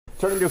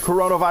Turning to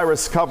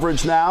coronavirus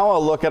coverage now, a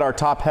look at our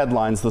top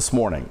headlines this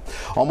morning.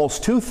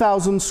 Almost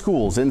 2,000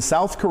 schools in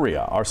South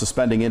Korea are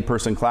suspending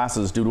in-person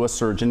classes due to a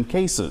surge in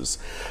cases.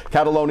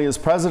 Catalonia's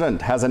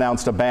president has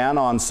announced a ban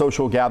on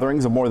social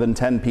gatherings of more than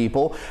 10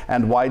 people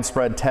and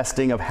widespread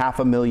testing of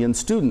 500,000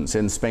 students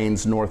in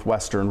Spain's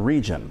northwestern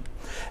region.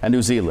 And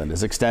New Zealand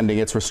is extending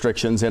its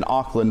restrictions in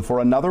Auckland for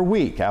another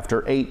week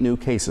after 8 new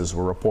cases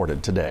were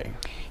reported today.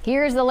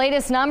 Here's the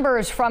latest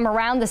numbers from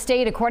around the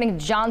state. According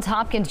to Johns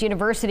Hopkins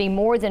University,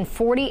 more than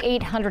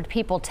 4,800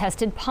 people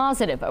tested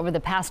positive over the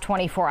past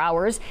 24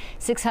 hours.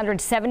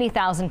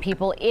 670,000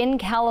 people in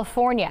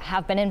California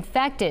have been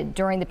infected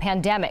during the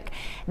pandemic.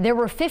 There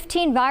were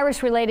 15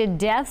 virus-related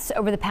deaths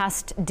over the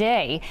past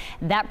day.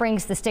 That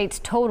brings the state's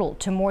total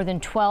to more than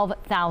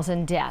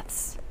 12,000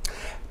 deaths.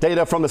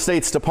 Data from the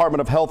state's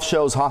Department of Health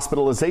shows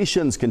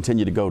hospitalizations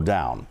continue to go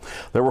down.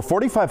 There were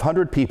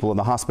 4,500 people in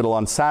the hospital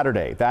on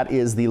Saturday. That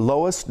is the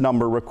lowest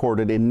number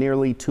recorded in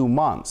nearly 2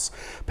 months.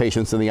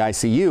 Patients in the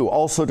ICU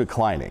also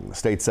declining. The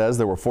state says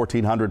there were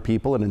 1,400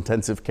 people in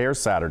intensive care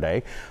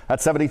Saturday.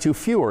 That's 72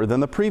 fewer than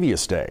the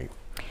previous day.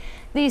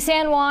 The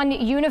San Juan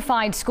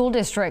Unified School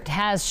District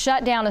has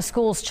shut down a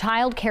school's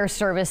child care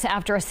service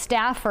after a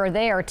staffer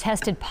there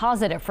tested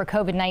positive for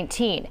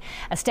COVID-19.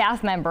 A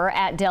staff member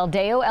at Del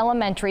Deo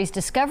Elementary's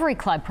Discovery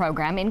Club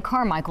program in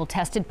Carmichael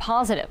tested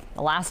positive.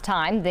 The last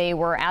time they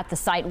were at the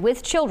site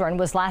with children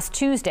was last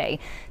Tuesday.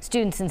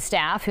 Students and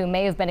staff who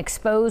may have been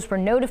exposed were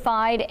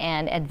notified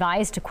and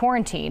advised to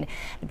quarantine.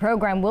 The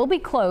program will be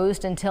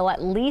closed until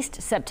at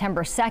least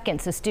September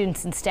 2nd, so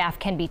students and staff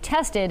can be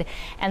tested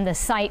and the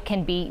site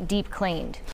can be deep cleaned.